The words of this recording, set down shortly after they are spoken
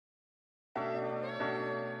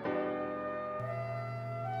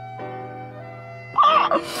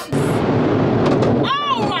Oh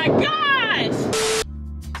my gosh!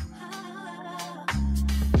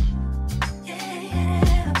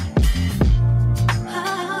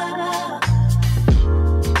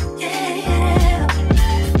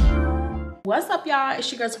 What's up, y'all?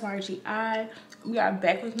 It's your girl Tymarrahgi. We are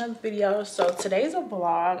back with another video. So today's a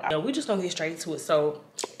vlog. We just gonna get straight to it. So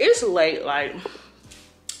it's late. Like,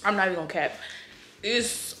 I'm not even gonna cap.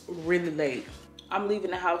 It's really late. I'm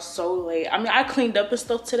leaving the house so late. I mean, I cleaned up and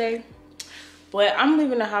stuff today, but I'm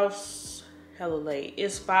leaving the house hella late.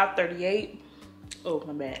 It's 5:38. Oh,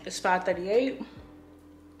 my bad. It's 5:38.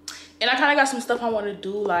 And I kind of got some stuff I want to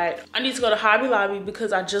do. Like, I need to go to Hobby Lobby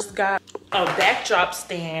because I just got a backdrop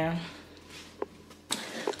stand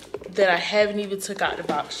that I haven't even took out the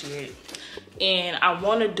box yet. And I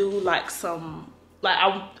want to do like some, like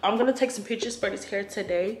I'm gonna take some pictures for this hair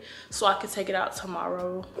today so I can take it out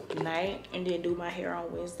tomorrow night and then do my hair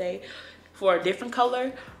on Wednesday for a different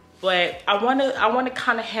color. But I want to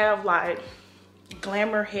kind of have like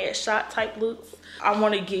glamour headshot type looks. I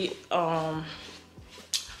want to get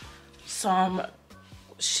some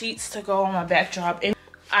sheets to go on my backdrop. And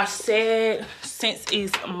I said, since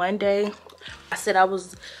it's Monday, I said I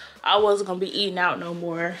wasn't gonna be eating out no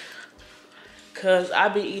more, cause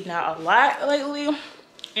I've been eating out a lot lately,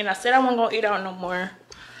 and I said I wasn't gonna eat out no more.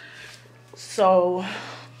 So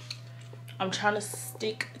I'm trying to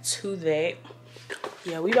stick to that.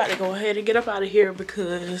 Yeah, we about to go ahead and get up out of here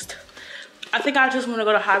because I think I just want to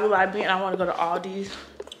go to Hobby Lobby and I want to go to Aldi's.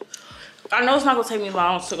 I know it's not gonna take me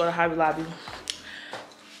long to go to Hobby Lobby,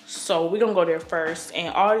 so we're gonna go there first.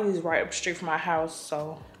 And Aldi's is right up the street from my house,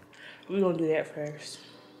 so we're gonna do that first.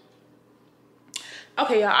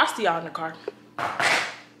 Okay, y'all, I'll see y'all in the car.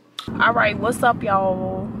 All right, what's up,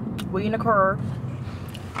 y'all? We in the car.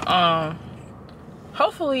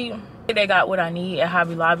 Hopefully they got what I need at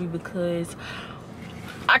Hobby Lobby, because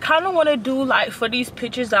I kind of want to do, like, for these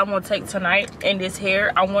pictures that I'm gonna take tonight and this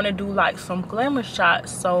hair, I want to do like some glamour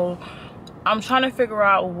shots. So I'm trying to figure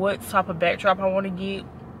out what type of backdrop I want to get.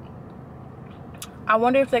 I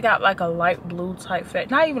wonder if they got like a light blue type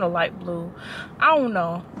fact. Not even a light blue. I don't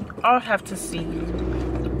know. I'll have to see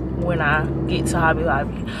when I get to Hobby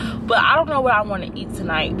Lobby. But I don't know what I want to eat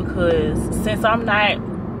tonight, because since I'm not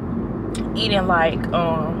eating like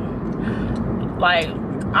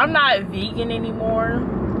I'm not vegan anymore.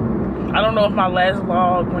 I don't know if my last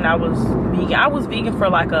vlog when I was vegan for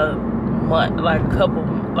like a month, like a couple,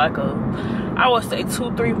 like I would say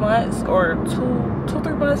 2-3 months, or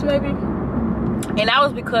 2-3 months maybe. And that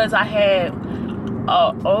was because I had an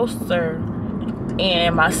ulcer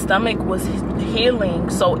and my stomach was healing.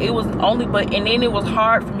 So it was only, and then it was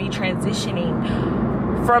hard for me transitioning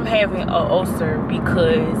from having an ulcer,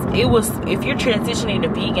 because it was, if you're transitioning to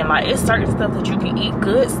vegan, like, it's certain stuff that you can eat,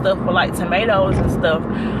 good stuff, for like tomatoes and stuff.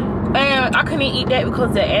 And I couldn't eat that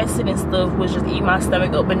because the acid and stuff was just eating my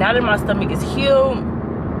stomach up. But now that my stomach is healed,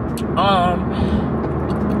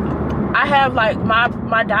 I have like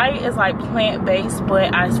my diet is like plant-based,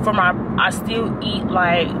 but I still eat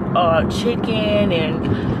like chicken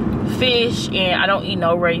and fish, and I don't eat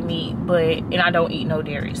no red meat, and I don't eat no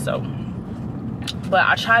dairy. So, but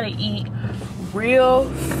I try to eat real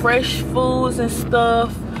fresh foods and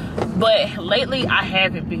stuff. But lately I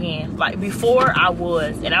haven't been. Like, before I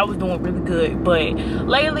was, and I was doing really good, but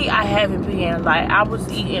lately I haven't been. Like, I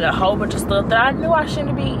was eating a whole bunch of stuff that I knew I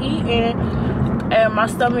shouldn't be eating, and my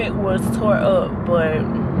stomach was tore up. But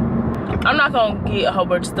I'm not gonna get a whole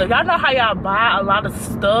bunch of stuff. Y'all know how y'all buy a lot of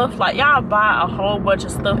stuff? Like, y'all buy a whole bunch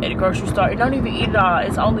of stuff at the grocery store and don't even eat it all.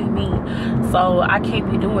 It's only me, so I can't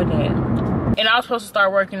be doing that. And I was supposed to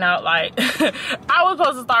start working out, like, I was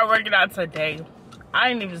supposed to start working out today. I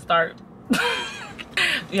didn't even start.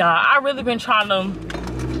 Yeah, I really been trying to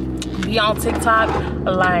be on TikTok.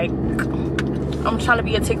 Like, I'm trying to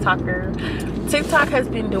be a TikToker. TikTok has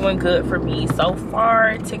been doing good for me so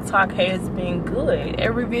far. TikTok has been good.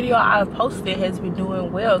 Every video I've posted has been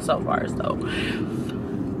doing well so far. So,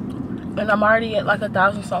 and I'm already at like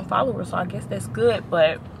 1,000 some followers, so I guess that's good.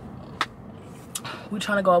 But we're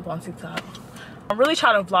trying to go up on TikTok. I'm really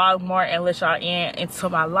trying to vlog more and let y'all into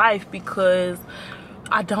my life, because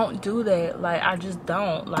I don't do that. Like, I just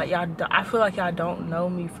don't. Like, y'all, I feel like y'all don't know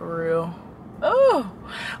me for real. Oh,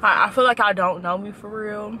 I feel like I don't know me for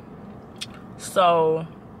real. So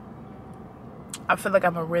I feel like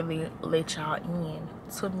I'm gonna really let y'all in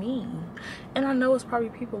to me. And I know it's probably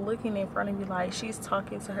people looking in front of me like, she's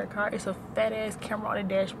talking to her car. It's a fat ass camera on the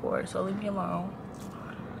dashboard, so leave me alone.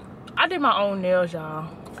 I did my own nails, y'all.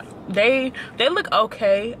 They look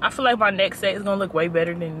okay. I feel like my next set is gonna look way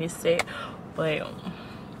better than this set, but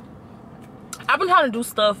I've been trying to do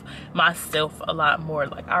stuff myself a lot more.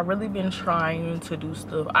 Like, I really been trying to do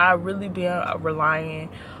stuff. I really been relying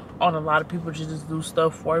on a lot of people to just do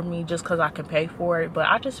stuff for me just because I can pay for it. But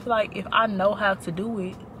I just feel like if I know how to do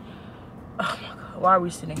it, oh my God, why are we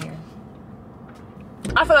sitting here?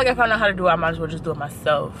 I feel like if I know how to do it, I might as well just do it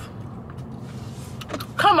myself.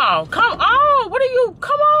 Come on, come on. What are you,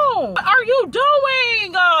 come on. What are you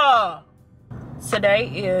doing? Today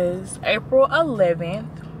is April 11th,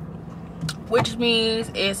 which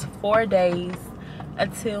means it's 4 days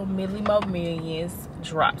until Millie Mo Millions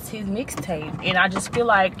drops his mixtape. And I just feel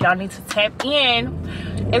like y'all need to tap in.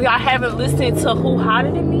 If y'all haven't listened to Who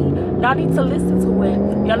Hotter Than Me, y'all need to listen to it.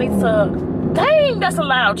 Y'all need to, dang, that's a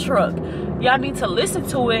loud truck. Y'all need to listen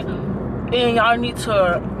to it, and y'all need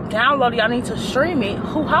to download it. Y'all need to stream it.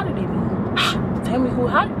 Who Hotter Than Me? Tell me who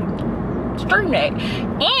hotter than me. Stream that.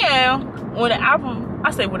 And when the album,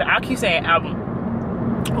 I keep saying album,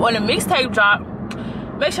 when the mixtape drop,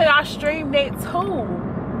 make sure y'all stream that too,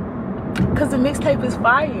 because the mixtape is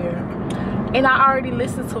fire. And I already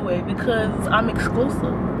listened to it because I'm exclusive.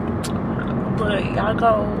 But y'all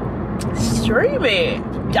go stream it.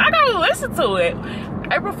 Y'all gotta listen to it.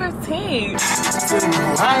 April 15th. Tell me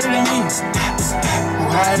who hotter than me. Who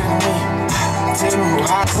hotter than me. Tell me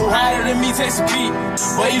who hotter than me. Takes a beat.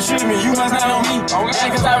 Boy, you treat me, you must not know me.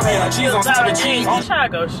 Cause I ran on cheese on top of cheese. Make sure y'all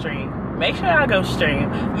go stream. Make sure y'all go stream.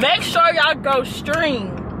 Make sure y'all go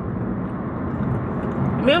stream.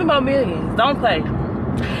 Millie Mo Millions. Don't play.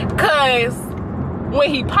 Cause when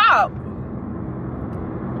he pop,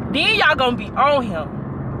 then y'all gonna be on him.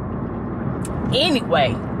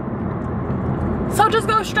 Anyway. So just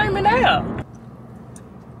go stream it now.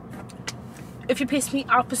 If you piss me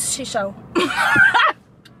off, it's a shit show.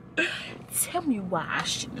 Tell me why I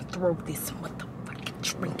shouldn't throw this motherfucking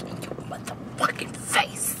drink in your motherfucking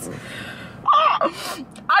face. Oh,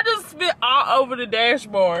 I just spit all over the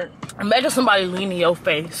dashboard. Imagine somebody lean in your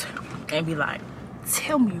face and be like,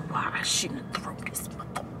 tell me why I shouldn't throw this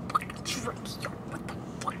motherfucking drink in your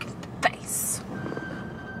motherfucking face.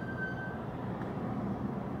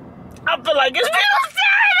 I feel like it's people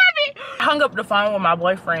staring at me. I hung up the phone with my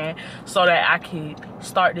boyfriend so that I could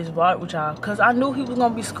start this vlog with y'all, because I knew he was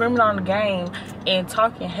gonna be screaming on the game and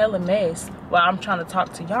talking hella mess while I'm trying to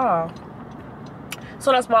talk to y'all.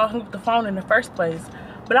 So that's why I hung up the phone in the first place.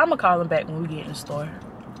 But I'm gonna call him back when we get in the store,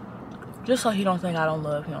 just so he don't think I don't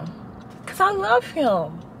love him, because I love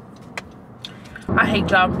him. I hate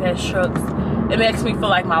driving past trucks. It makes me feel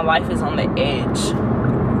like my life is on the edge.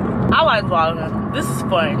 I like vlogging. This is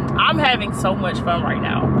fun. I'm having so much fun right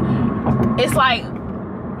now. It's like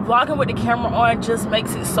vlogging with the camera on just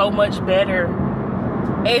makes it so much better.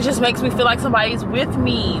 It just makes me feel like somebody's with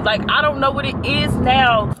me. Like, I don't know what it is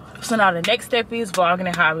now. So now the next step is vlogging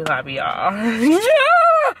in Hobby Lobby, y'all. This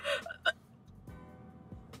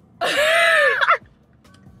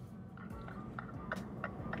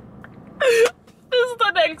is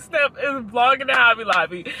the next step, is vlogging in Hobby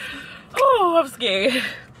Lobby. Oh, I'm scared.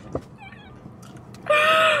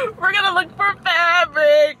 We're gonna look for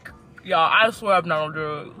fabric. Y'all, I swear I'm not on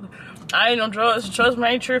drugs. I ain't on drugs, trust me,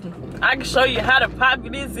 I ain't tripping. I can show you how to pop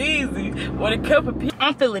it this easy with a cup of pee.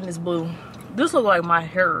 I'm feeling this blue. This look like my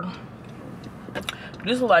hair.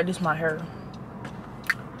 This look like this my hair.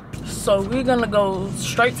 So we're gonna go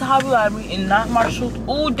straight to Hobby Lobby and not Marshall's.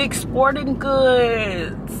 Ooh, Dick's Sporting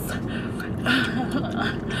Goods.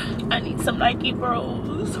 I need some Nike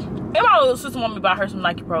Pros. And my little sister want me to buy her some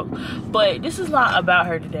Nike Pros. But this is not about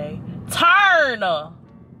her today. Turn!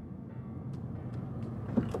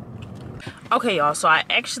 Okay, y'all, so I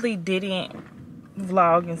actually didn't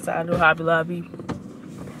vlog inside of Hobby Lobby.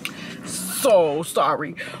 So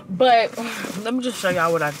sorry. But let me just show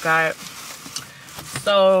y'all what I got.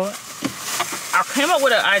 So I came up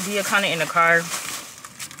with an idea kind of in the car.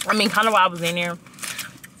 I mean, kind of while I was in there,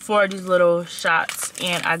 for these little shots.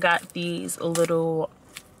 And I got these little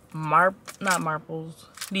not marbles,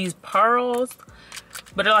 these pearls,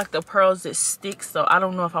 but they're like the pearls that stick. So I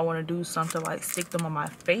don't know if I want to do something like stick them on my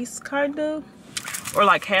face kind of, or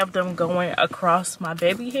like have them going across my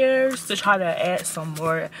baby hairs to try to add some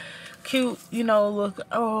more cute, you know, look.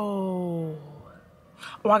 Oh,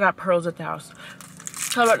 I got pearls at the house.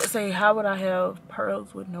 I was about to say, how would I have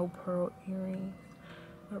pearls with no pearl earrings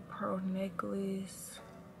or a pearl necklace?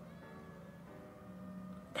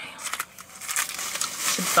 Damn.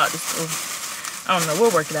 Should have thought this through. I don't know,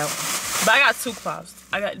 we'll work it out. But I got two cloths.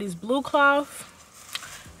 I got this blue cloth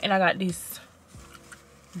and I got this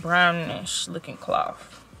brownish looking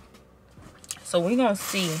cloth. So we're gonna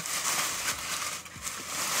see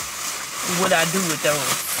what I do with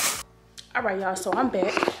those. All right, y'all, so I'm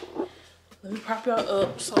back. Let me prop y'all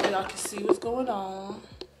up so y'all can see what's going on.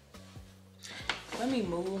 Let me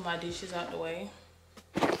move my dishes out the way.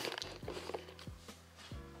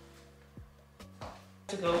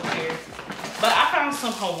 To go here. But I found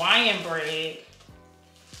some Hawaiian bread.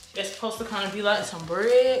 It's supposed to kind of be like some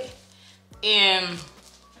bread. And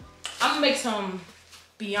I'm gonna make some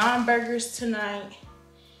Beyond Burgers tonight.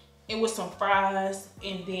 And with some fries,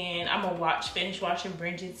 and then I'm gonna finish watching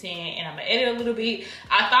Bridgerton, and I'm gonna edit a little bit.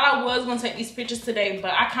 I thought I was gonna take these pictures today,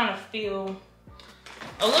 but I kind of feel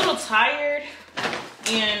a little tired.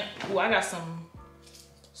 And ooh, I got some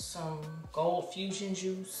Gold Fusion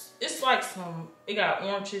juice. It's like it got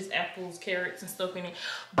oranges, apples, carrots, and stuff in it.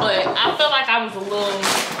 But I felt like I'm feeling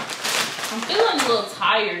a little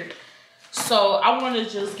tired. So I want to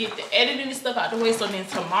just get the editing and stuff out the way, so then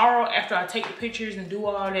tomorrow after I take the pictures and do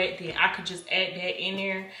all that, then I could just add that in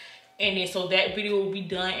there, and then so that video will be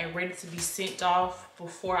done and ready to be sent off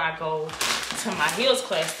before I go to my heels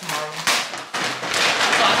class tomorrow.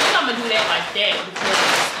 So I think I'm gonna do that like that, because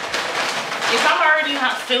if I'm already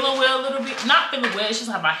not feeling well a little bit, not feeling well, it's just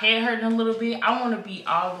like my head hurting a little bit, I want to be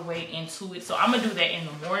all the way into it. So I'm gonna do that in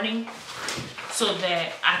the morning so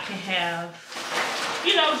that I can have,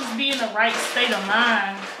 you know, just be in the right state of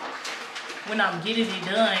mind when I'm getting it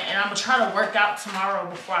done. And I'm gonna try to work out tomorrow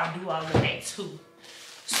before I do all of that too,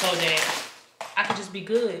 so that I can just be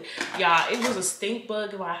good. Y'all, it was a stink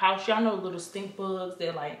bug in my house. Y'all know little stink bugs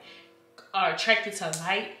that like are attracted to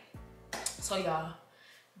light. So y'all,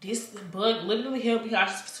 this bug literally held me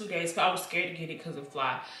hostage for 2 days because I was scared to get it because it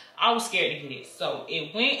fly. I was scared to get it. So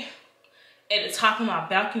it went at the top of my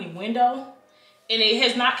balcony window. And it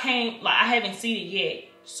has not came, like I haven't seen it yet.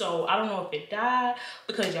 So I don't know if it died,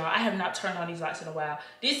 because y'all, I have not turned on these lights in a while.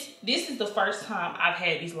 This is the first time I've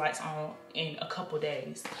had these lights on in a couple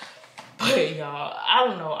days. But y'all, I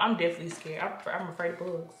don't know. I'm definitely scared. I'm afraid of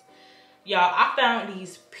bugs. Y'all, I found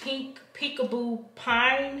these pink peekaboo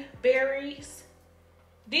pine berries.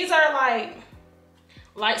 These are like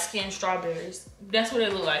light-skinned strawberries. That's what they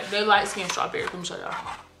look like. They're light-skinned strawberries. Let me show y'all.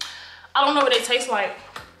 I don't know what they taste like,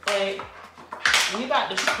 but we about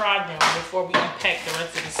to try them before we unpack the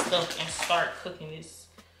rest of this stuff and start cooking this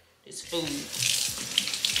food.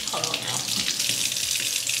 Hold on now.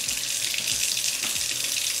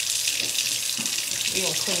 We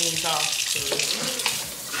gonna clean these off.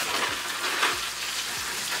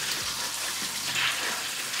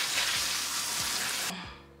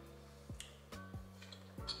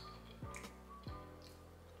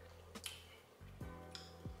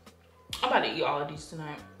 I'm about to eat all of these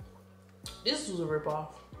tonight. This was a ripoff.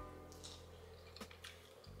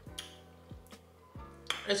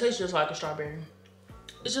 It tastes just like a strawberry.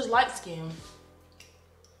 It's just light skin.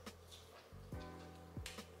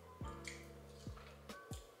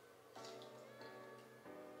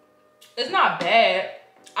 It's not bad.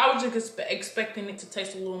 I was just expecting it to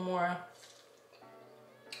taste a little more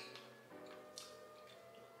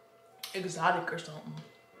exotic or something.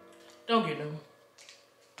 Don't get them.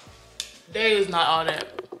 They is not all that.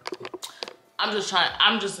 I'm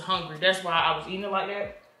just hungry. That's why I was eating it like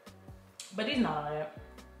that. But these not all that.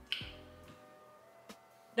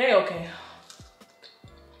 They okay.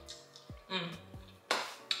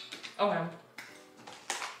 Okay.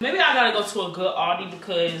 Maybe I gotta go to a good Aldi,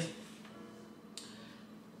 because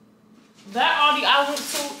that Aldi I went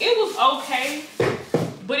to, it was okay,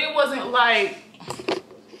 but it wasn't like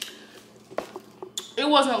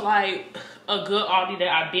a good Aldi that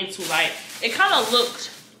I've been to. Like, it kind of looked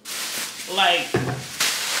like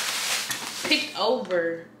picked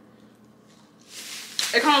over.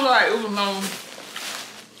 It kind of looked like it was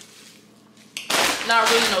not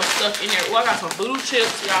really no stuff in there. Well, I got some voodoo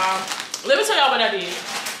chips, y'all. Let me tell y'all what I did.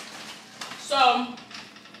 So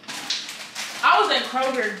I was at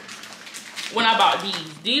Kroger when I bought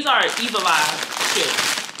these. These are Evil Eye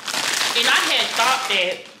chips, and I had thought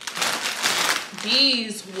that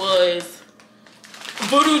these was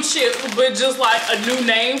voodoo chips, but just like a new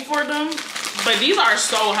name for them. But these are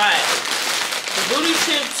so hot. The voodoo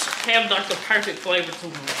chips have like the perfect flavor to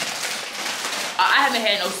them. I haven't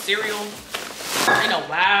had no cereal in a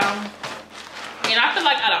while, and I feel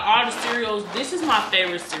like out of all the cereals, this is my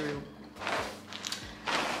favorite cereal.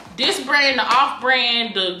 This brand, the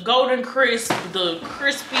off-brand, the Golden Crisp, the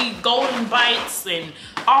Crispy Golden Bites, and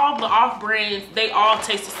all the off-brands, they all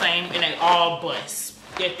taste the same and they all bust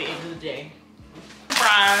at the end of the day.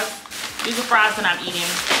 Fries. These are fries that I'm eating.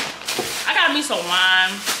 I got me some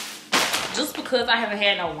wine, just because I haven't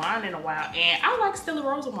had no wine in a while, and I like Stella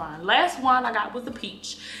Rosa wine. Last wine I got was the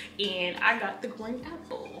peach, and I got the green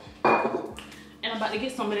apple. And I'm about to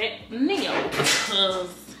get some of that now because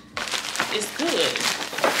it's good.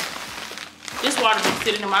 water been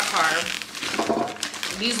sitting in my car.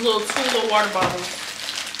 These little 2 little water bottles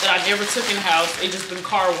that I never took in the house. It just been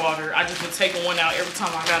car water. I just been taking one out every time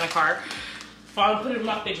I got in the car. Finally put it in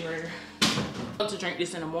my refrigerator. I love to drink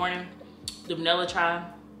this in the morning. The vanilla chai.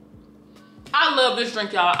 I love this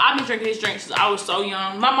drink, y'all. I've been drinking this drink since I was so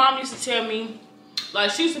young. My mom used to tell me,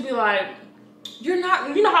 like, she used to be like, you know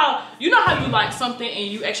how you like something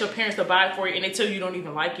and you ask your parents to buy it for you and they tell you don't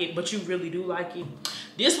even like it, but you really do like it.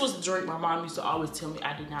 This was the drink my mom used to always tell me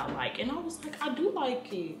I did not like, and I was like, I do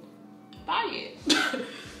like it. Buy it.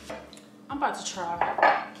 I'm about to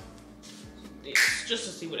try this just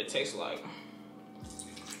to see what it tastes like,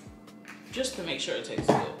 just to make sure it tastes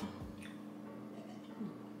good.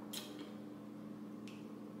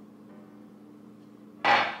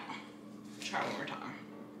 Try one more time.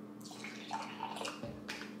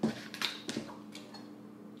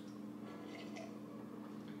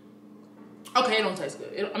 Okay, it don't taste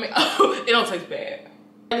good. It don't taste bad.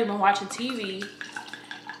 I've been watching TV.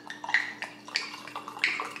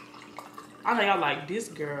 I think I like this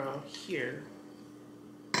girl here.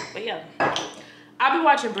 But yeah, I've been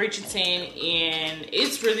watching Bridgerton and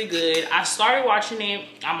it's really good. I started watching it.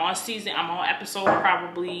 I'm on episode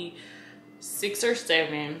probably 6 or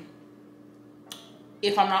 7.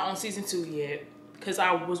 If I'm not on season 2 yet. Because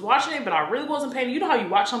I was watching it, but I really wasn't paying. You know how you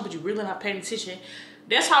watch something, but you really not paying attention.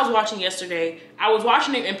 That's how I was watching yesterday. I was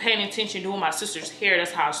watching it and paying attention, doing my sister's hair.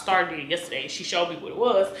 That's how I started it yesterday. She showed me what it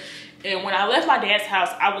was. And when I left my dad's house,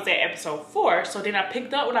 I was at episode 4. So then I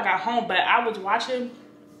picked up when I got home, but I was watching,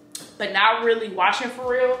 but not really watching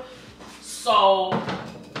for real. So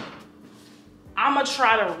I'm gonna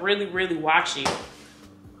try to really, really watch it.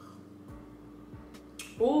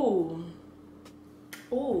 Ooh.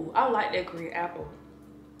 Ooh, I like that green apple.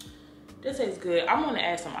 This tastes good. I'm gonna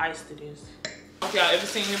add some ice to this. If y'all ever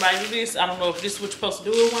seen anybody do this, I don't know if this is what you're supposed to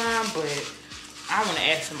do with wine, but I want to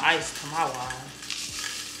add some ice to my wine.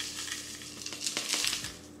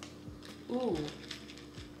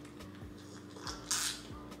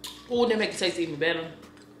 Ooh. Ooh, that make it taste even better.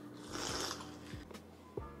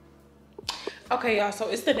 Okay, y'all, so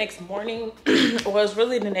it's the next morning. Well, it's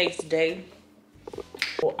really the next day.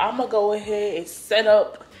 Well, I'm gonna go ahead and set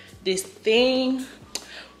up this thing.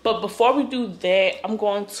 But before we do that, I'm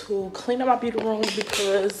going to clean up my beauty room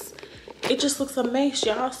because it just looks a mess,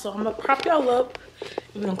 y'all. So I'm gonna prop y'all up.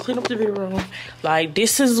 We're gonna clean up the beauty room. Like,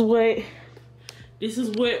 this is what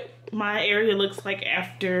my area looks like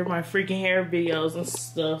after my freaking hair videos and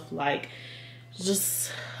stuff. Like,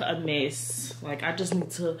 just a mess. Like, I just need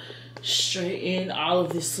to straighten all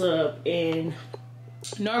of this up. And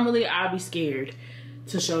normally I'd be scared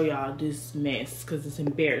to show y'all this mess because it's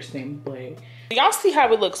embarrassing, but y'all see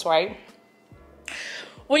how it looks, right?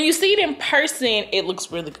 When you see it in person, it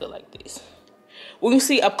looks really good like this. When you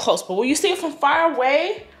see it up close, but when you see it from far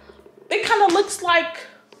away, it kind of looks like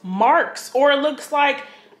marks, or it looks like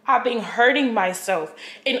I've been hurting myself.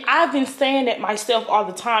 And I've been saying that myself all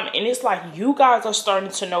the time, and it's like you guys are starting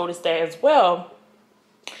to notice that as well.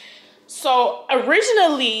 So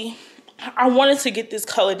originally, I wanted to get this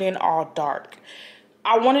colored in all dark.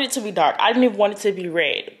 I wanted it to be dark. I didn't even want it to be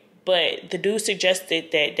red. But the dude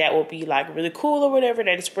suggested that that would be like really cool or whatever,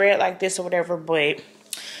 that it's red like this or whatever. But,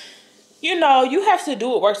 you know, you have to do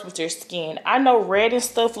what works with your skin. I know red and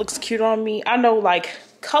stuff looks cute on me. I know like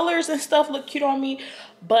colors and stuff look cute on me.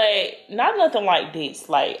 But not nothing like this.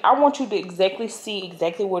 Like, I want you to see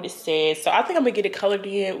exactly what it says. So I think I'm going to get it colored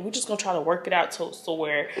in. We're just going to try to work it out to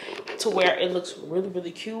where it looks really,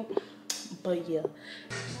 really cute. But yeah.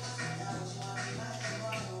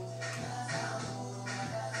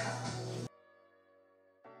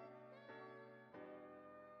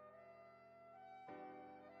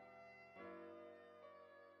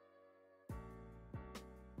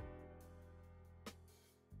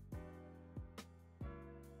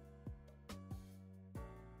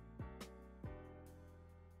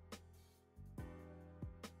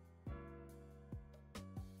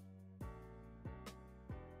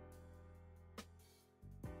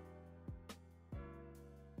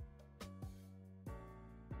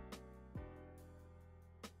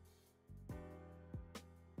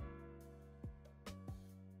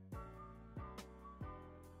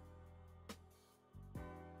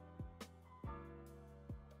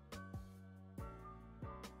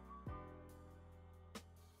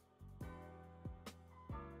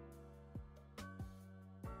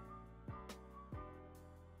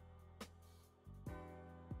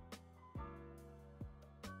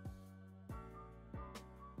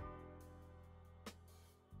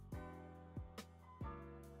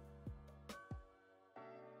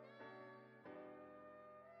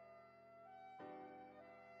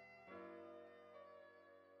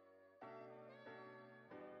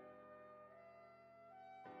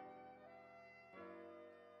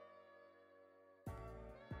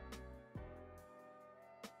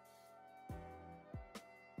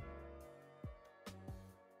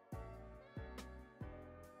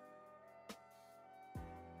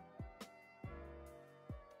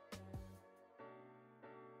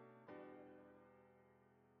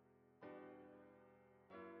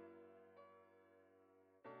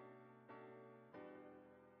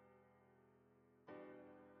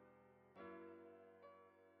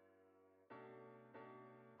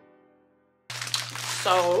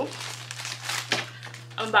 So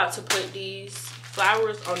I'm about to put these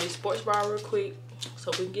flowers on this sports bra real quick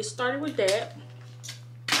so we can get started with that.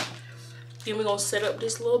 Then we're gonna set up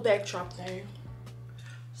this little backdrop thing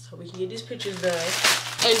so we can get these pictures done.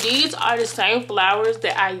 And these are the same flowers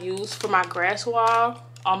that I used for my grass wall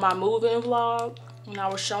on my moving vlog when I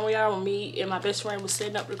was showing y'all when me and my best friend was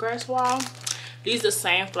setting up the grass wall. These are the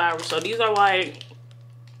same flowers. So these are like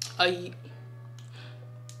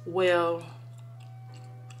well,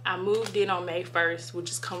 I moved in on May 1st, which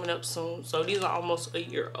is coming up soon. So these are almost a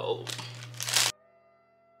year old.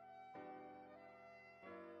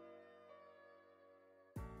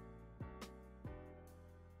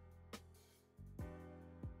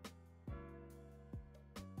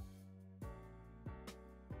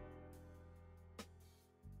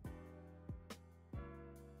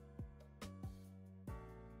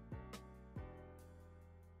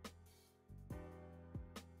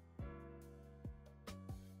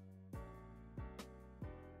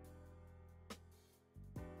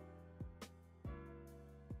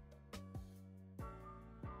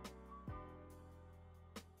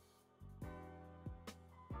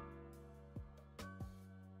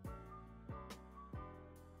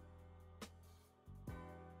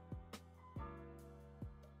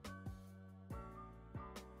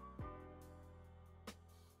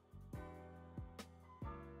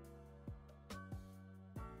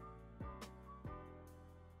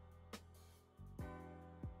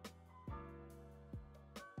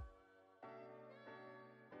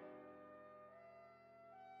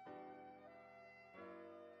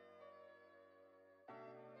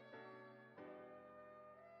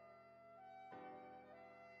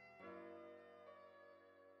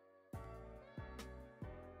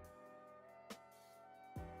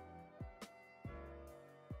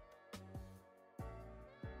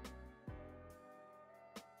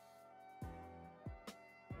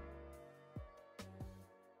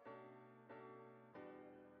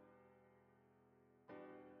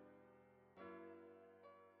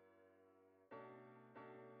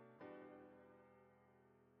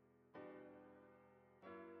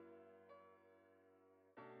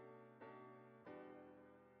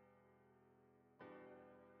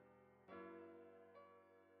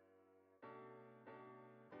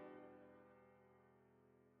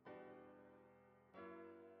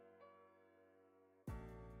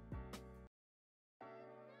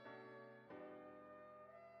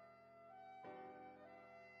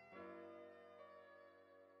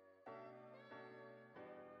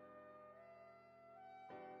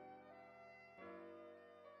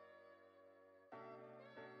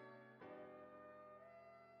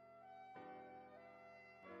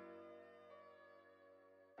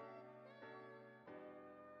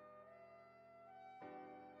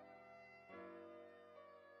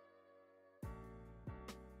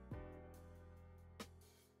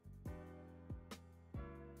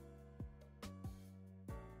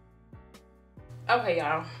 Okay,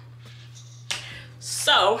 y'all.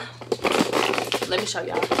 So let me show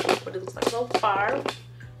y'all what it looks like so far.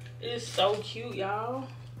 It is so cute, y'all.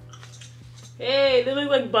 Hey, they look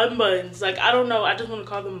like buns. Like, I don't know, I just want to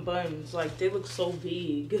call them buns. Like, they look so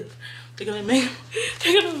big. They're gonna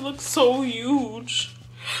look so huge.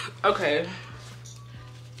 Okay.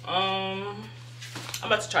 I'm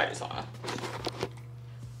about to try this on.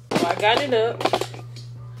 So I got it up.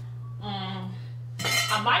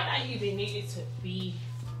 I might not even need it to be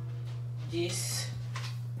this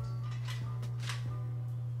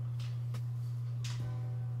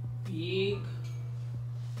big.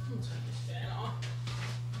 Let me turn this fan on.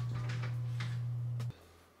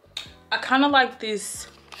 I kind of like this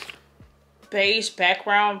beige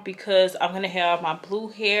background because I'm gonna have my blue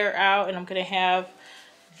hair out and I'm gonna have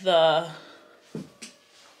the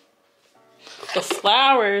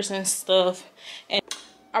flowers and stuff. And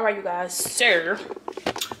all right, you guys, so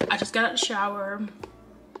I just got out of the shower,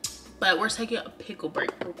 but we're taking a pickle break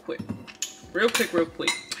real quick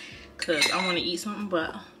because I want to eat something,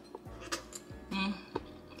 but a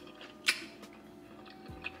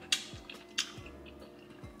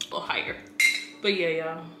little higher. But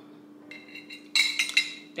yeah,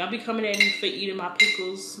 y'all be coming at me for eating my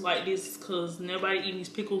pickles like this because nobody eating these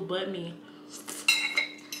pickles but me.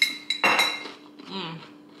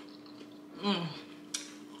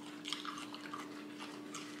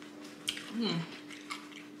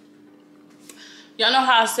 Y'all know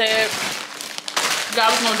how I said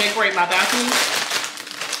God was gonna decorate my balcony?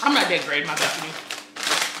 I'm not decorating my balcony.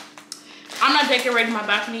 I'm not decorating my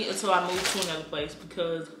balcony until I move to another place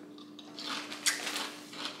because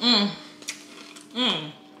I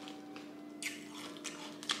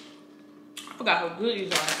forgot how good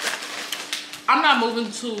these are. I'm not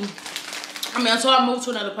moving to, I mean, until I move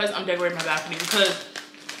to another place, I'm decorating my balcony because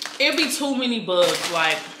it'd be too many bugs,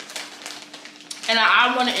 like, and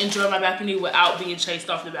I want to enjoy my balcony without being chased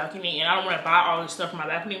off the balcony, and I don't want to buy all this stuff for my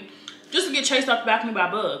balcony just to get chased off the balcony by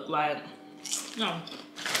a bug, like, no.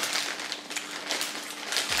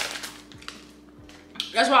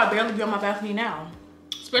 That's why I barely be on my balcony now,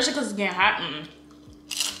 especially because it's getting hot.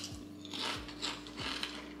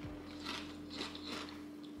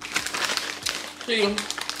 See,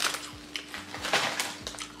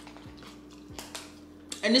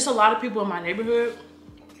 and there's a lot of people in my neighborhood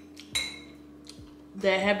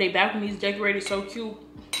that have their balconies decorated so cute,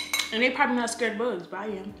 and they probably not scared of bugs, but I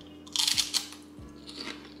am.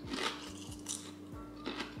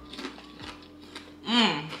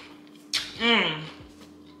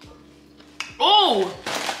 Oh,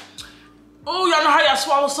 y'all know how y'all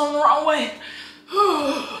swallow something the wrong way?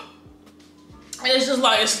 And it's just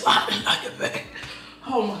like, it's slopping like a bag.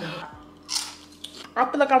 Oh my God. I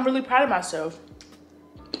feel like I'm really proud of myself.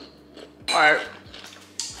 All right.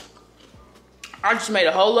 I just made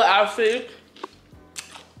a whole little outfit.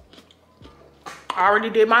 I already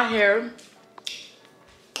did my hair.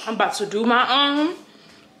 I'm about to do my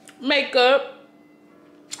makeup.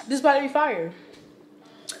 This about to be fire.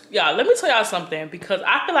 Y'all, let me tell y'all something, because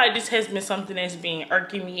I feel like this has been something that's been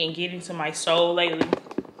irking me and getting to my soul lately.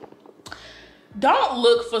 Don't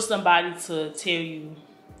look for somebody to tell you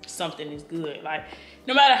something is good. Like,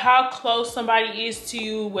 no matter how close somebody is to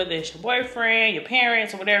you, whether it's your boyfriend, your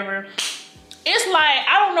parents, or whatever, it's like,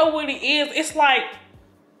 I don't know what it is. It's like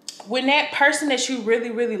when that person that you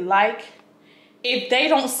really, really like, if they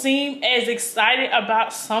don't seem as excited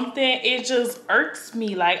about something, it just irks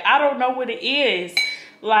me. Like, I don't know what it is.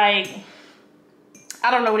 Like,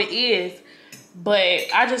 I don't know what it is, but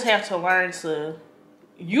I just have to learn to,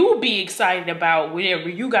 you be excited about whatever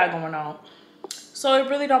you got going on. So it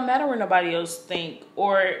really don't matter what nobody else think,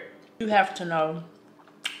 or you have to know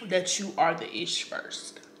that you are the ish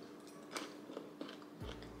first.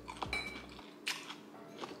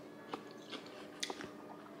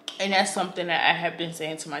 And that's something that I have been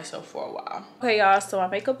saying to myself for a while. Okay, y'all, so my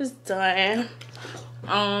makeup is done.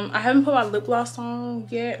 I haven't put my lip gloss on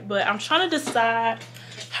yet, but I'm trying to decide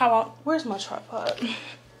how where's my tripod?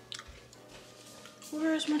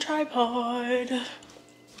 Where's my tripod?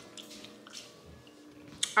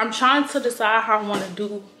 I'm trying to decide how I want to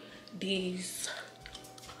do these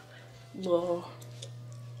little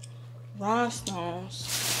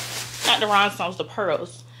rhinestones. Not the rhinestones, the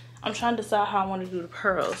pearls. I'm trying to decide how I want to do the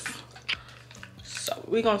pearls. So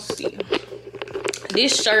we're gonna see.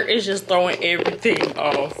 This shirt is just throwing everything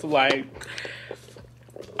off. Like,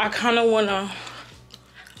 I kind of want to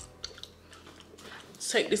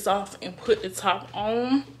take this off and put the top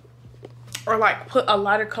on, or like put a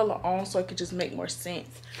lighter color on so it could just make more sense.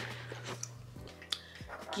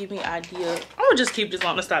 Give me an idea. I'm gonna just keep this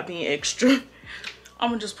on to stop being extra.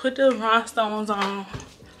 I'm gonna just put the rhinestones on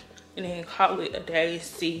and then call it a day and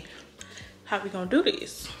see how we gonna do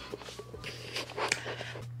this.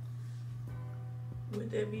 Would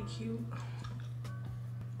that be cute?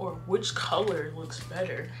 Or which color looks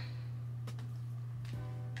better?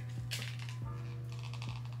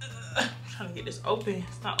 I'm trying to get this open.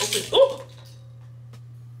 It's not open. Oh!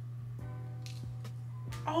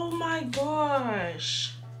 Oh my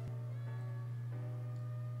gosh.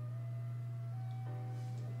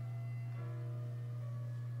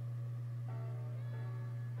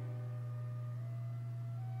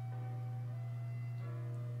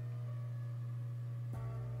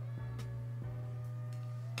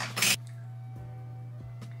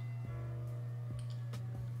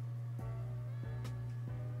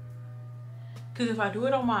 Because if I do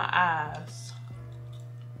it on my eyes,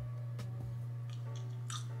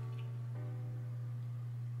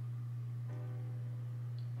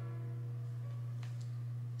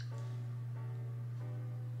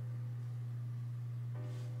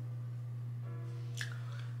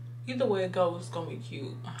 either way it goes, it's gonna be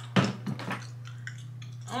cute.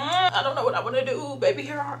 I don't know what I want to do. Baby,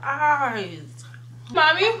 here are eyes.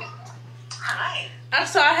 Mommy? Hi.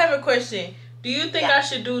 So I have a question. Do you think I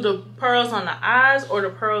should do the pearls on the eyes or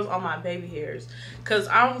the pearls on my baby hairs? Because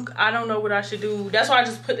I don't know what I should do. That's why I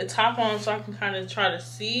just put the top on so I can kind of try to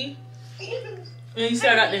see. And you see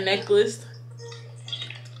I got the necklace.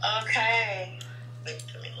 Okay. Wait,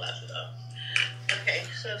 let me glass it up. Okay,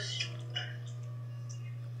 so...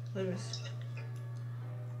 Let me see.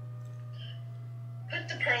 Put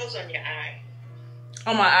the pearls on your eye.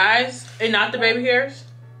 On my eyes and not the baby hairs?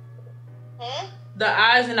 Huh? The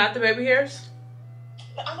eyes and not the baby hairs?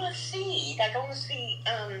 But I want to see. Like, I want to see,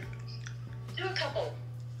 do a couple.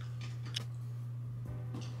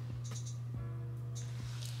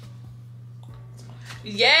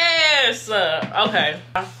 Yes. Okay.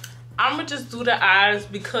 I'm gonna just do the eyes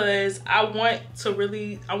because I want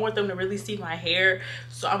them to really see my hair.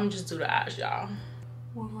 So I'm gonna just do the eyes, y'all.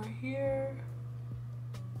 One right here.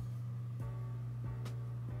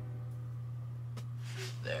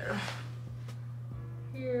 There.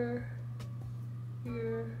 Here.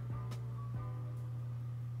 Here.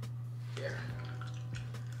 Here.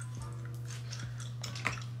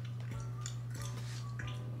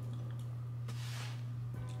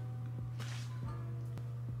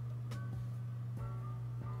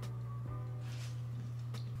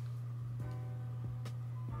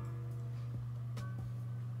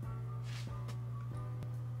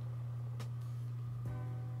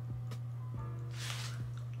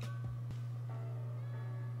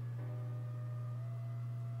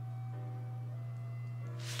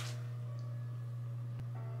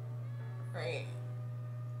 Right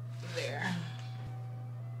there.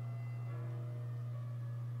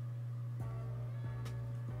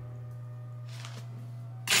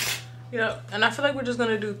 Yep, and I feel like we're just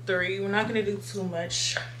gonna do 3. We're not gonna do too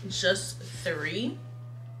much, just 3.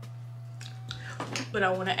 But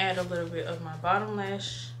I want to add a little bit of my bottom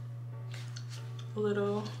lash. A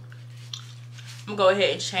little. I'm gonna go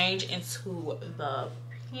ahead and change into the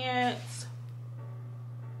pants.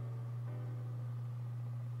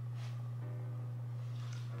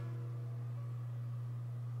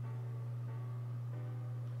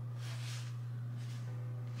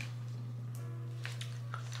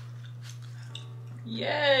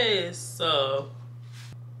 Yes.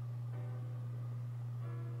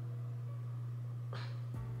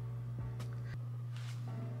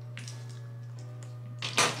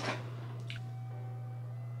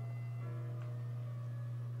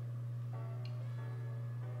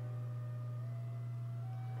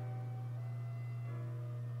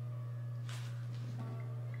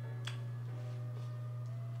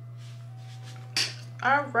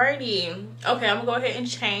 Alrighty. Okay, I'm gonna go ahead and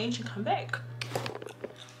change and come back.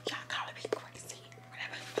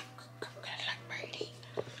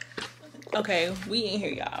 Okay, we in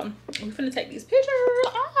here, y'all. We finna take these pictures.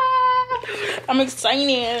 I'm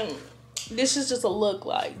excited. This is just a look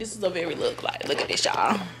like. This is a very look like. Look at this,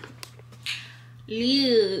 y'all.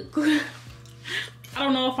 Look. I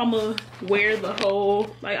don't know if I'm gonna wear the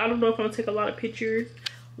whole, like, I don't know if I'm gonna take a lot of pictures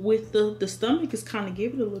with the stomach is kind of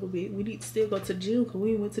giving a little bit. We need to still go to the gym because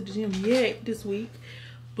we ain't went to the gym yet this week.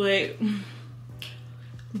 But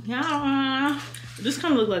yeah, this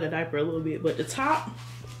kind of look like a diaper a little bit, but the top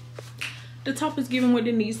is giving what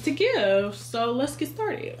it needs to give. So let's get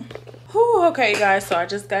started. Whew, okay guys, so I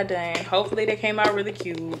just got done. Hopefully they came out really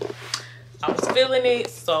cute. I was feeling it,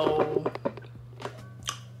 so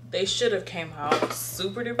they should have came out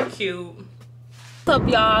super duper cute. What's up,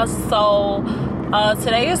 y'all? So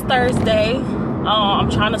today is Thursday. I'm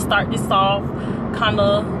trying to start this off kind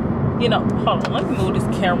of, you know, hold on, let me move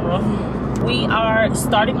this camera. We are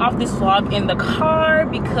starting off this vlog in the car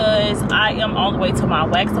because I am on the way to my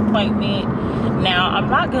wax appointment. Now, I'm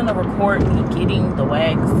not gonna record me getting the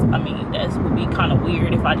wax. I mean, that would be kind of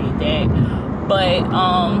weird if I did that. But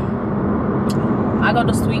I go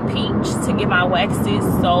to Sweet Peach to get my waxes,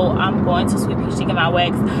 so I'm going to Sweet Peach to get my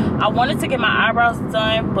wax. I wanted to get my eyebrows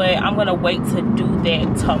done, but I'm gonna wait to do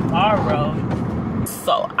that tomorrow.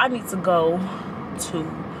 So I need to go to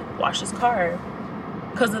wash this car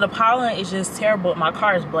because the pollen is just terrible. My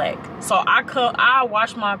car is black, so I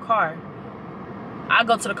wash my car. I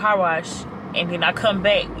go to the car wash and then I come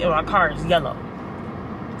back and my car is yellow.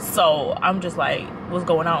 So I'm just like, what's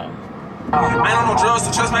going on? I ain't on no drugs,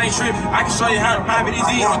 so trust me, I ain't tripping. I can show you how to pop it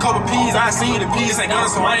easy. On a couple P's, I seen the P's ain't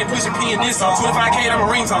guns, so I ain't pushing P in this song. 25K, I'm a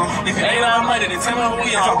ringtone. If it ain't about money, then tell me who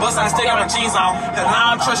we are. If I bust, I still got my jeans on. Hell,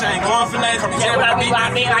 now I'm trusting, I ain't going for nothing. Come get what I be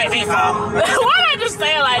like this. Why did I just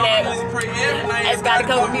say it like that? It's gotta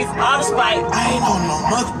come with me from all the spite. I ain't on no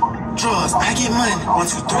mother drugs, I get money. 1,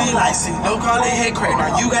 2, 3, like, see, no call it head crack.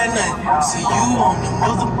 Now you got nothing. See, you on the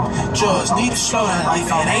mother drugs, need to slow down. If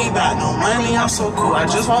it ain't about no money, I'm so cool, I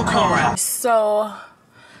just won't come around. So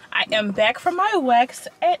I am back from my wax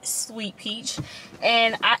at Sweet Peach,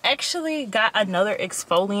 and I actually got another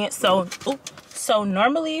exfoliant. So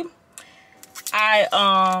normally I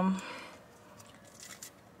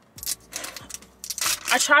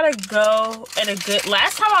try to go at a good,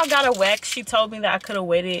 last time I got a wax, she told me that I could have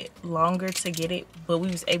waited longer to get it, but we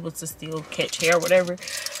was able to still catch hair or whatever.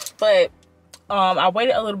 But I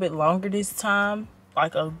waited a little bit longer this time,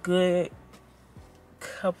 like a good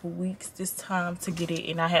couple weeks this time to get it,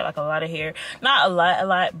 and I had like a lot of hair. Not a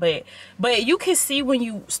lot, but you can see when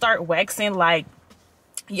you start waxing, like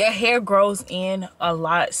your hair grows in a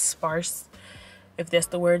lot sparse, if that's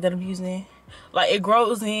the word that I'm using. Like, it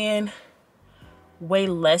grows in way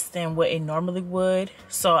less than what it normally would.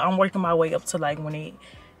 So I'm working my way up to like when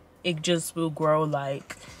it just will grow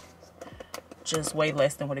like just way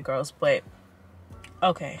less than what it grows. But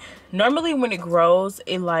okay, normally when it grows,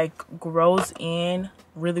 it like grows in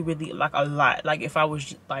really like a lot, like if I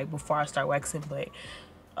was like before I start waxing. But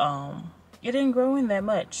it didn't grow in that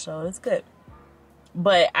much, so it's good.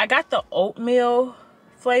 But I got the oatmeal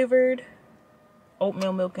flavored,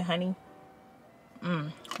 oatmeal milk and honey.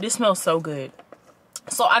 This smells so good.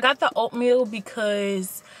 So I got the oatmeal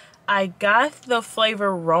because I got the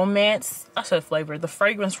flavor romance. I said flavor, the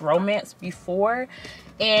fragrance romance before,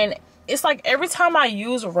 and it's like every time I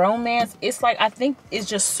use romance, it's like I think it's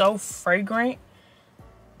just so fragrant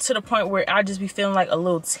to the point where I just be feeling like a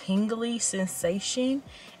little tingly sensation,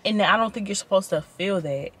 and then I don't think you're supposed to feel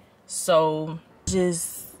that. So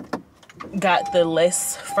just got the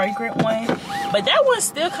less fragrant one, but that one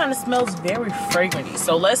still kind of smells very fragranty.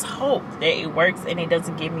 So let's hope that it works and it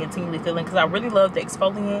doesn't give me a tingly feeling, because I really love the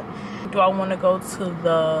exfoliant. Do I want to go to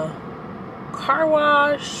the car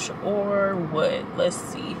wash or what? Let's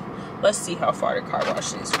see how far the car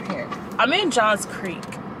wash is from here. I'm in Johns Creek,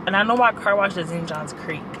 and I know my car wash is in Johns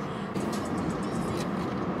Creek.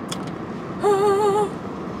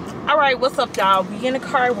 All right, what's up, y'all? We in a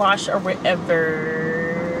car wash or whatever.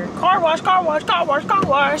 Car wash. Let's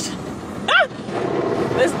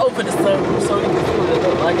open the sunroof so we can see what it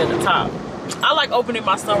looks like at the top. I like opening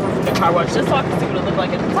my sunroof in the car wash just so I can see what it looks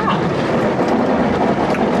like at the top.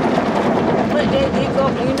 But that dick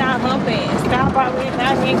up, we not humping. Stop out, we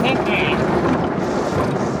not hinking.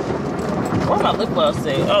 Where my lip gloss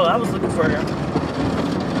at? Oh, I was looking for them.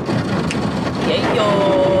 Yeah, yo.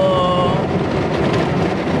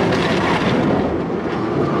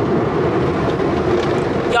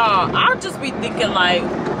 Y'all, I'll just be thinking like,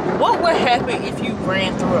 what would happen if you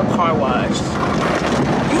ran through a car wash?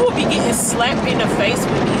 You would be getting slapped in the face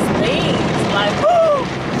with these things. Like, woo!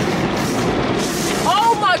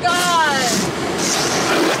 Oh my God!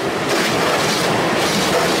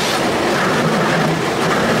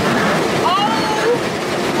 Oh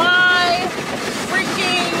my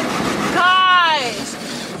freaking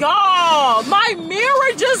gosh! Y'all, my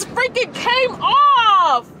mirror just freaking came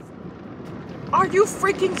off! Are you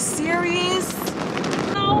freaking serious?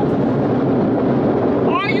 No.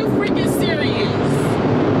 Are you freaking serious?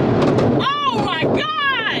 Oh my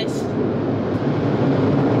gosh!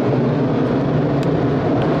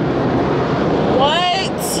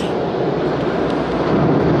 What?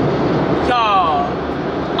 Y'all,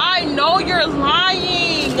 I know you're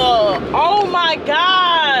lying. Oh my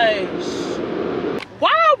gosh.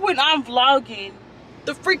 Why when I'm vlogging,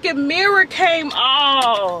 the freaking mirror came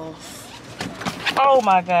off? Oh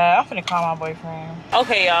my God, I'm finna call my boyfriend.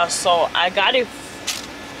 Okay, y'all, so I got it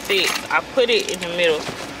fixed. I put it in the middle.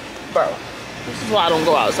 Bro, this is why I don't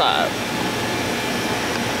go outside.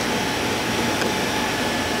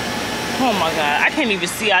 Oh my God, I can't even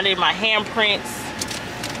see. I did my handprints.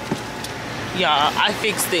 Y'all, I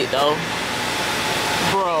fixed it though.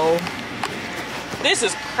 Bro, this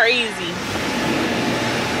is crazy.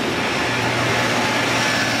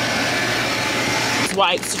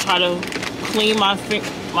 Wipes to try to clean my thing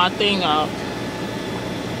up.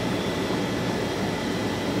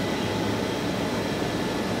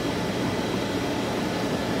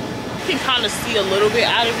 You can kind of see a little bit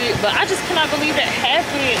out of it, but I just cannot believe that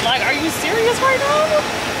happened. Like, are you serious right now?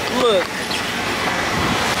 Look.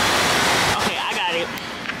 Okay, I got it.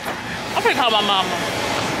 I'm gonna call my mama.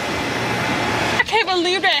 I can't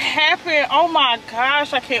believe that happened. Oh my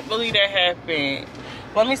gosh, I can't believe that happened.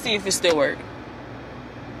 Let me see if it still works.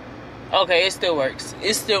 Okay, it still works.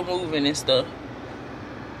 It's still moving and stuff.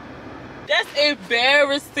 That's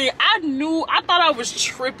embarrassing. I thought I was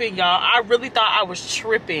tripping, y'all. I really thought I was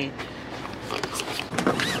tripping.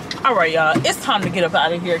 All right, y'all. It's time to get up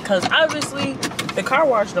out of here because obviously the car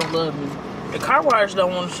wash don't love me. The car wash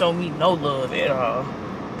don't want to show me no love at all.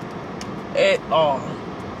 At all.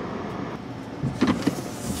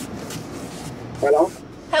 Hello?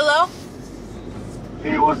 Hello?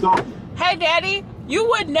 Hey, what's up? Hey, Daddy. You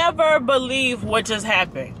would never believe what just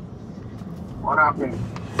happened. What happened?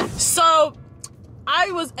 So,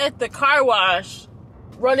 I was at the car wash,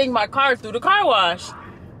 running my car through the car wash,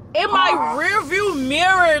 and my rear view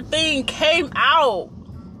mirror thing came out.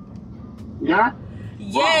 Yeah?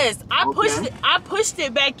 Yes, Wow. I pushed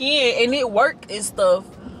it back in, and it worked and stuff.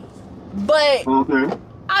 But Okay.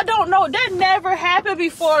 I don't know. That never happened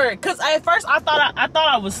before. Cause at first I thought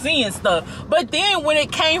I was seeing stuff, but then when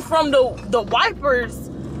it came from the wipers,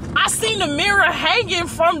 I seen the mirror hanging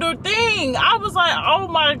from the thing. I was like, oh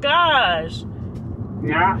my gosh.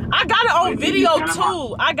 Yeah. I got it on video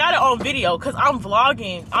too. I got it on video because I'm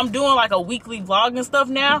vlogging. I'm doing like a weekly vlog and stuff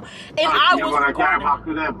now. And I was gonna carry recording. back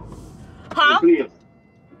to them. Huh? The place.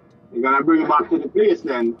 You're gonna bring it back to the place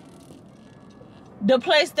then. The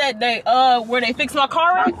place that they where they fix my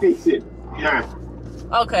car I at? fix it. Yeah.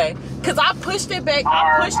 Okay. Cause I pushed it back.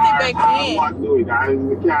 I pushed it back in. What do it?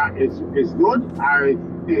 It's good.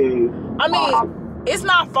 I mean, it's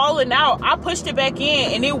not falling out. I pushed it back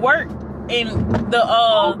in and it worked. And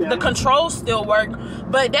the controls still work,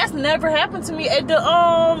 but that's never happened to me at the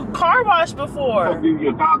car wash before. So did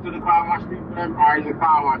you talk to the car wash people or is the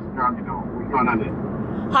car wash job, you know? Which one of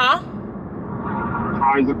them? Huh?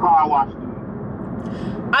 Or is the car wash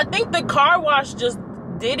doing? I think the car wash just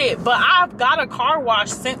did it, but I've got a car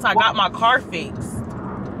wash since I got my car fixed.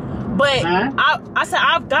 But I said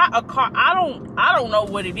I've got a car. I don't know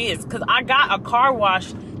what it is because I got a car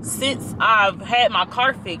wash since I've had my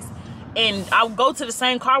car fixed. And I'll go to the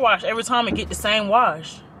same car wash every time and get the same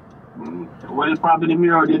wash. Well, it's probably the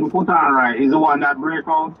mirror didn't put on right. Is the one that break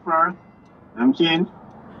out first? I'm changed?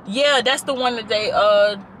 Yeah, that's the one that they,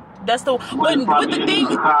 that's the, but the thing.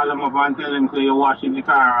 You call them up and tell them so you're washing the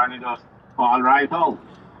car and it just fall right out.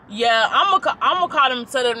 Yeah, I'm gonna call them and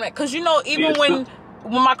tell them that. Cause you know, even when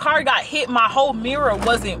my car got hit, my whole mirror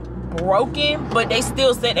wasn't broken, but they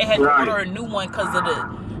still said they had to order a new one because of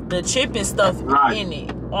the chip and stuff in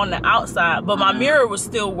it. On the outside, but my mirror was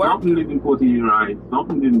still working. Something didn't put in right.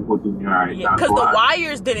 Something didn't put in right. Yeah, because the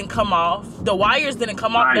wires didn't come off. The wires didn't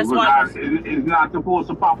come off. That's why it's not supposed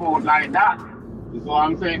to pop out like that. That's what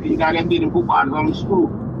I'm saying. These guys didn't put parts on the screw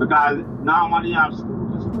because normally you have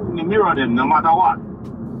screws in the mirror them no matter what.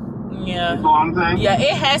 Yeah. That's what I'm saying. Yeah,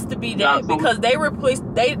 it has to be that because they replaced.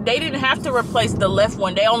 They didn't have to replace the left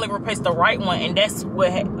one. They only replaced the right one, and that's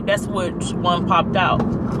what one popped out.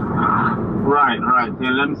 Right.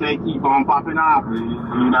 Tell them say keep on popping off.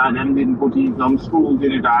 You know, them didn't put in some screws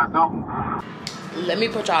in it or something. Let me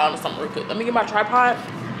put y'all on something real quick. Let me get my tripod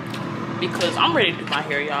because I'm ready to do my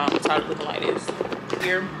hair, y'all. I'm tired of looking like this.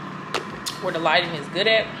 Here, where the lighting is good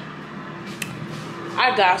at.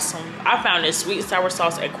 I found this sweet sour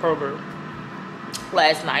sauce at Kroger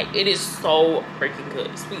last night. It is so freaking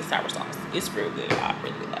good. Sweet sour sauce. It's real good. I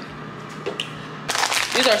really like it.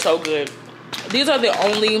 These are so good. These are the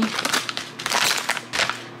only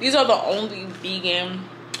vegan,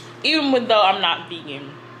 even though I'm not vegan.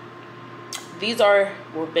 These were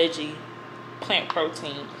veggie, plant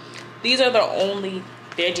protein. These are the only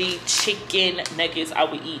veggie chicken nuggets I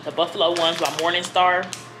would eat. The buffalo ones by Morningstar.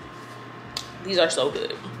 These are so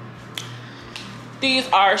good. These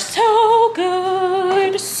are so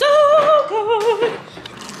good, so good.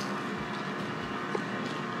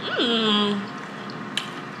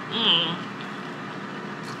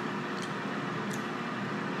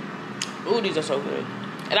 Ooh, these are so good.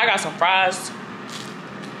 And I got some fries.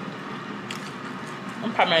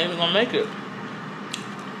 I'm probably not even gonna make it.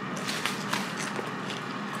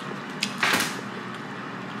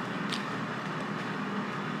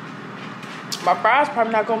 My fries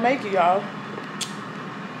probably not gonna make it, y'all.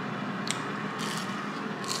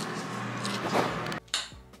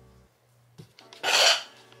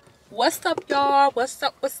 What's up, y'all? What's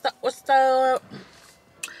up?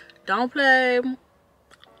 Don't play.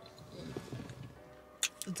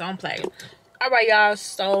 All right, y'all.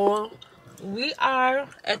 So we are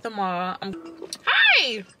at the mall.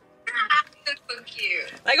 Hi. That's so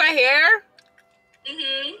cute. Like my hair?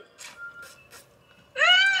 Mm-hmm.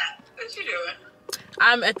 What you doing?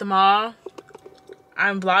 I'm at the mall.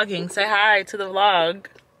 I'm vlogging. Say hi to the vlog.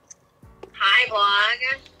 Hi, vlog.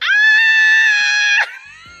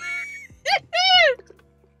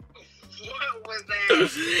 What was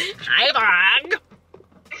that? Hi, vlog.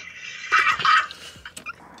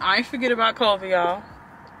 I ain't forget about COVID, y'all.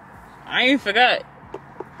 I ain't forgot.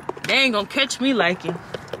 They ain't gonna catch me liking.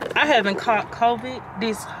 I haven't caught COVID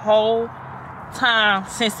this whole time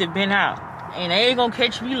since it been out. And they ain't gonna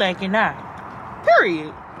catch me liking now.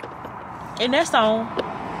 Period. And that's on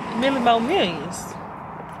millions.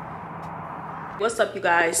 What's up, you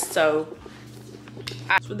guys? So,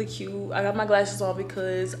 it's really cute. I got my glasses on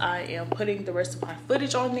because I am putting the rest of my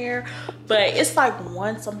footage on there. But it's like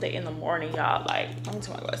 1 something in the morning, y'all. Like, let me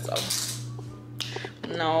take my glasses off.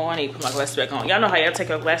 No, I need to put my glasses back on. Y'all know how y'all take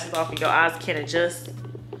your glasses off and your eyes can't adjust.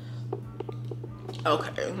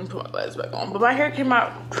 Okay, let me put my glasses back on. But my hair came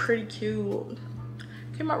out pretty cute.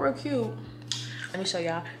 Came out real cute. Let me show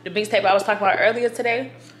y'all the big tape I was talking about earlier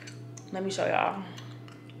today. Let me show y'all.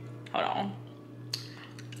 Hold on.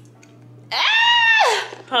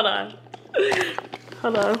 Hold on.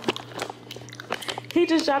 Hold on. He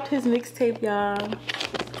just dropped his mixtape, y'all.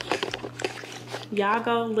 Y'all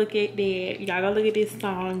go look at that. Y'all go look at these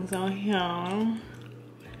songs on him.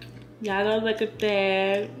 Y'all go look at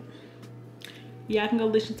that. Y'all can go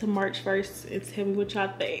listen to March first and tell me what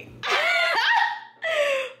y'all think.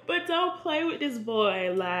 But don't play with this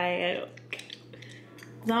boy. Like,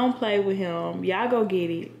 don't play with him. Y'all go get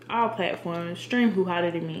it. All platforms. Stream Who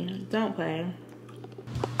Hotter Than Me. Don't play.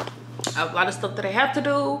 A lot of stuff that I have to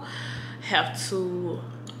do. Have to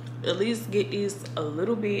at least get these a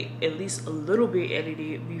little bit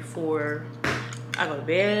edited before I go to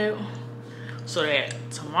bed, so that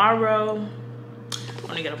tomorrow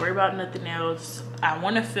I don't gotta worry about nothing else. I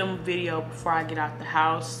want to film a video before I get out the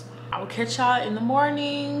house. I will catch y'all in the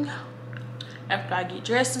morning after I get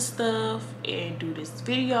dressed and stuff and do this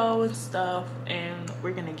video and stuff, and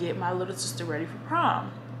we're gonna get my little sister ready for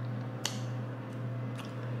prom.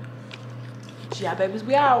 Yeah, babies,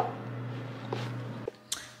 we out.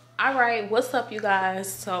 All right, what's up, you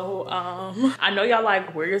guys? So I know y'all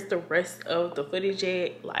like, where's the rest of the footage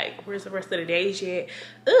yet? Like, where's the rest of the days yet?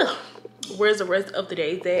 Ugh, where's the rest of the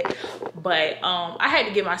days at? But I had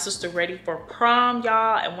to get my sister ready for prom,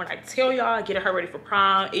 y'all. And when I tell y'all getting her ready for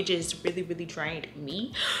prom, it just really drained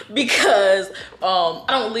me, because I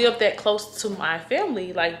don't live that close to my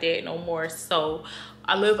family like that no more. So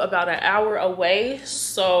I live about an hour away.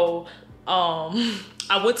 So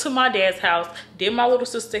I went to my dad's house, did my little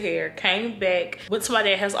sister hair, came back, went to my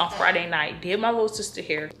dad's house on Friday night, did my little sister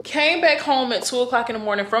hair, came back home at 2 o'clock in the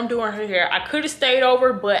morning from doing her hair. I could have stayed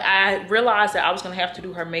over, but I realized that I was gonna have to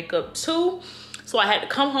do her makeup too. So I had to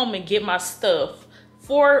come home and get my stuff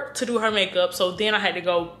to do her makeup. So then I had to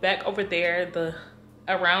go back over there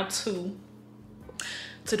around 2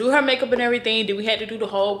 to do her makeup and everything. Then we had to do the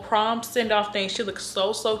whole prom send-off thing. She looks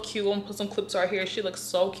so cute. I'm gonna put some clips right here. She looks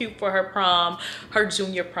so cute for her prom, her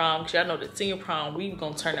junior prom, because y'all know the senior prom we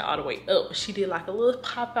gonna turn it all the way up. She did like a little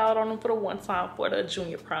pop out on them for the one time for the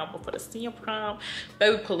junior prom, but for the senior prom,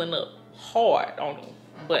 baby pulling up hard on them.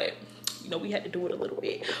 But you know, we had to do it a little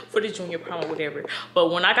bit for the junior prom or whatever.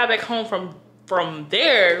 But when I got back home from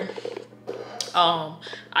there, I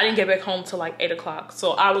didn't get back home till like 8 o'clock.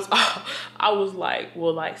 So I was like,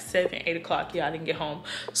 well, like 7, 8 o'clock. Yeah, I didn't get home.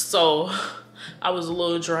 So I was a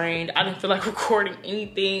little drained. I didn't feel like recording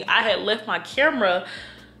anything. I had left my camera.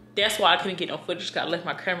 That's why I couldn't get no footage, because I left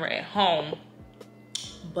my camera at home.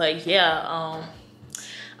 But yeah,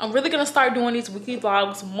 I'm really gonna start doing these weekly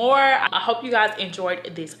vlogs more. I hope you guys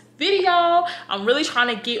enjoyed this video. I'm really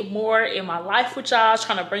trying to get more in my life with y'all,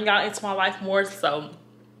 trying to bring y'all into my life more. So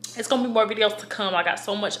it's gonna be more videos to come. I got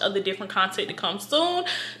so much other different content to come soon.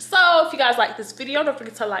 So if you guys like this video, don't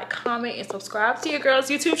forget to like, comment, and subscribe to your girl's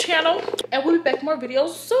YouTube channel. And we'll be back with more videos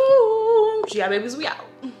soon. Yeah, babies, we out.